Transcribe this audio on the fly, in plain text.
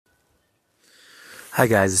Hi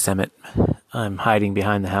guys, it's Emmett. I'm hiding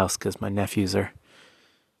behind the house because my nephews are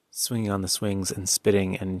swinging on the swings and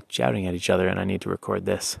spitting and shouting at each other, and I need to record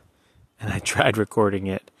this. And I tried recording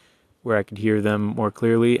it where I could hear them more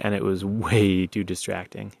clearly, and it was way too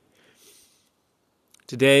distracting.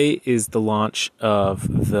 Today is the launch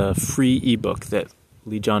of the free ebook that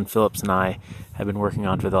Lee John Phillips and I have been working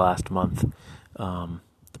on for the last month, the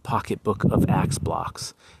Pocketbook of Axe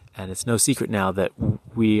Blocks. And it's no secret now that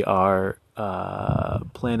we are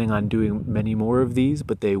planning on doing many more of these,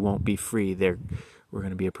 but they won't be free. We're going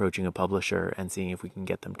to be approaching a publisher and seeing if we can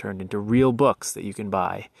get them turned into real books that you can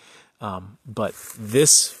buy. But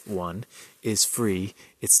this one is free.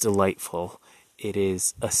 It's delightful. It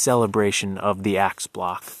is a celebration of the Axe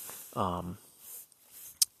Block.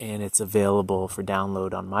 And it's available for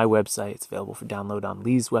download on my website. It's available for download on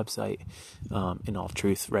Lee's website. In all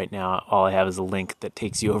truth, right now, all I have is a link that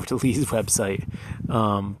takes you over to Lee's website.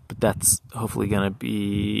 But that's hopefully going to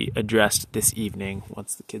be addressed this evening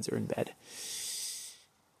once the kids are in bed.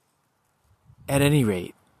 At any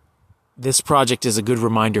rate, this project is a good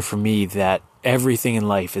reminder for me that everything in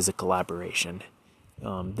life is a collaboration.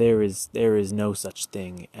 There is no such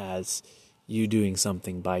thing as you doing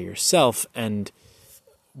something by yourself, and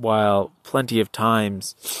while plenty of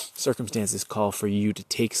times circumstances call for you to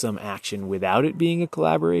take some action without it being a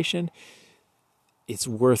collaboration, it's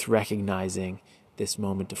worth recognizing this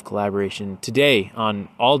moment of collaboration today, on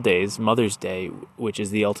all days, Mother's Day, which is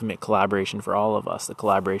the ultimate collaboration for all of us, the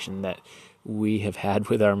collaboration that we have had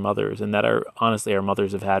with our mothers and that our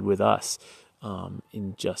mothers have had with us,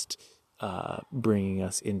 in just bringing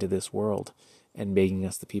us into this world and making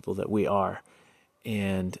us the people that we are.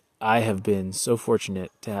 And I have been so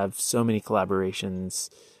fortunate to have so many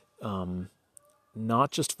collaborations,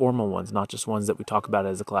 not just formal ones, not just ones that we talk about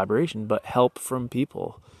as a collaboration, but help from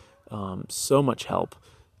people. So much help,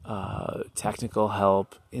 technical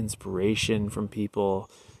help, inspiration from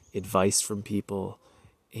people, advice from people.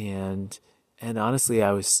 And honestly,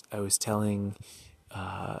 I was telling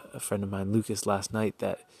a friend of mine, Lucas, last night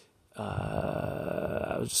that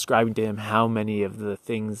I was describing to him how many of the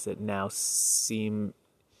things that now seem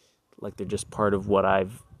like they're just part of what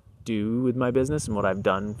I've do with my business and what I've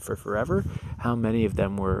done for forever, how many of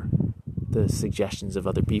them were the suggestions of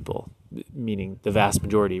other people, meaning the vast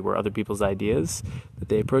majority were other people's ideas that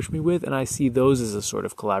they approached me with. And I see those as a sort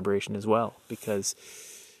of collaboration as well, because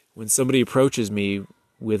when somebody approaches me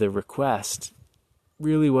with a request,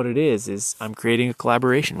 really what it is I'm creating a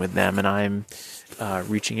collaboration with them, and I'm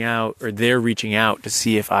reaching out, or they're reaching out to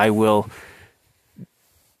see if I will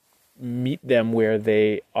meet them where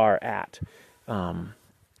they are at. And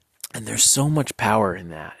there's so much power in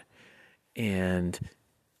that. And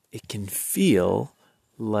it can feel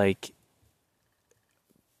like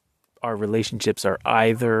our relationships are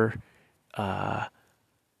either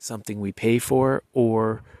something we pay for,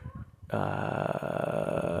 or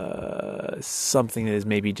something that is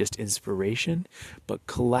maybe just inspiration. But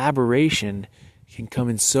collaboration can come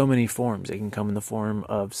in so many forms. It can come in the form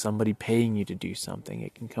of somebody paying you to do something.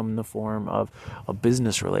 It can come in the form of a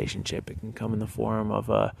business relationship. It can come in the form of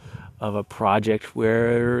a project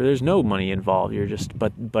where there's no money involved. You're just,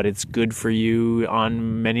 but it's good for you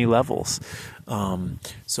on many levels.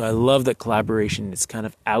 So I love that collaboration is kind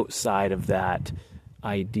of outside of that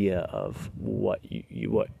idea of what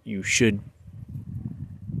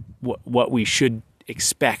we should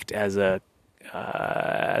expect as a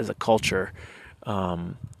culture,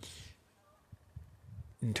 in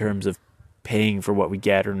terms of paying for what we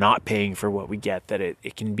get or not paying for what we get. That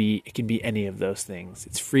it can be any of those things.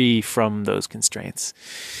 It's free from those constraints.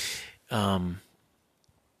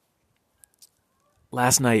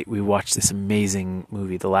 Last night we watched this amazing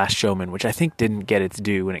movie, The Last Showman, which I think didn't get its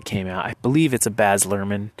due when it came out. I believe it's a Baz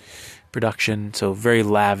Luhrmann production, so very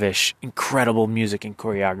lavish, incredible music and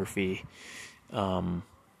choreography. And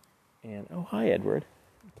oh, hi, Edward.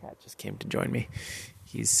 The cat just came to join me.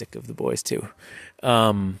 He's sick of the boys too.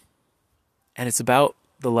 And it's about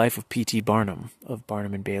the life of P.T. Barnum, of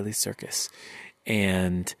Barnum and Bailey's Circus.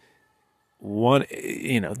 And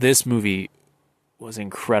this movie was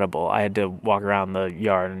incredible. I had to walk around the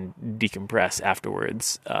yard and decompress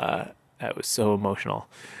afterwards. That was so emotional.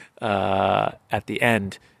 At the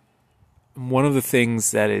end, one of the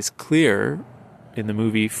things that is clear in the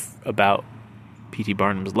movie about P.T.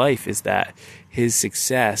 Barnum's life is that his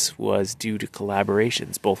success was due to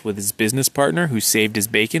collaborations, both with his business partner, who saved his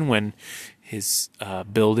bacon when his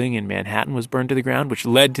building in Manhattan was burned to the ground, which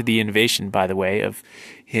led to the innovation, by the way, of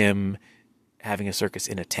him having a circus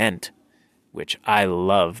in a tent. which I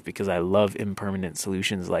love because I love impermanent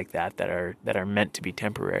solutions like that are meant to be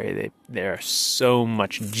temporary. There's so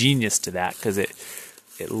much genius to that because it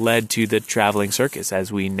led to the traveling circus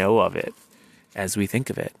as we know of it, as we think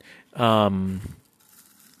of it.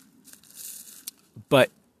 But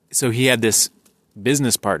so he had this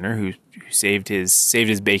business partner who saved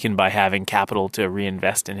his bacon by having capital to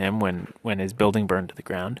reinvest in him when his building burned to the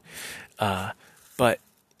ground. But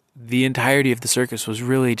the entirety of the circus was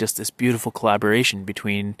really just this beautiful collaboration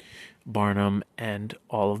between Barnum and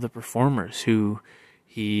all of the performers who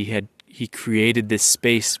he created this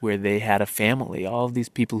space where they had a family, all of these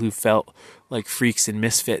people who felt like freaks and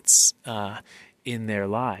misfits in their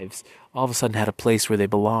lives, all of a sudden had a place where they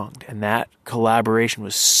belonged. And that collaboration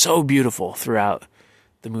was so beautiful throughout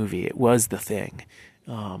the movie. It was the thing.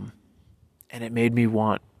 And it made me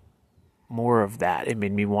want more of that. It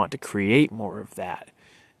made me want to create more of that.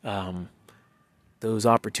 Those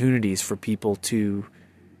opportunities for people to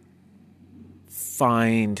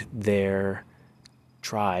find their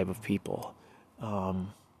tribe of people. And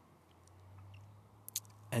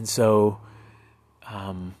so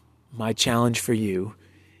my challenge for you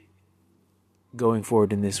going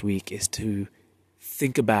forward in this week is to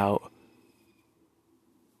think about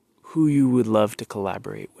who you would love to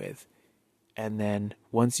collaborate with. And then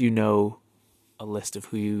once you know a list of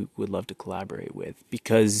who you would love to collaborate with,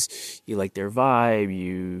 because you like their vibe,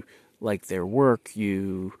 you like their work,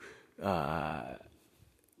 you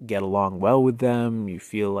get along well with them, you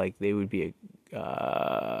feel like they would be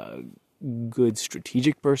a good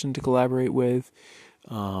strategic person to collaborate with,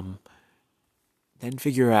 then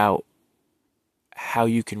figure out how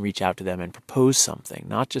you can reach out to them and propose something.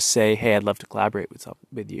 Not just say, hey, I'd love to collaborate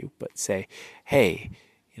with you, but say, hey,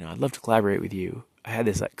 I'd love to collaborate with you. I had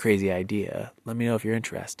this crazy idea. Let me know if you're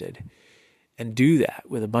interested. And do that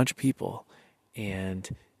with a bunch of people. And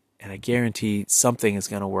I guarantee something is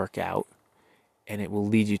going to work out, and it will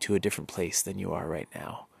lead you to a different place than you are right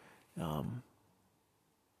now.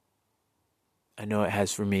 I know it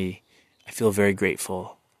has for me. I feel very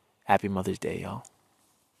grateful. Happy Mother's Day, y'all.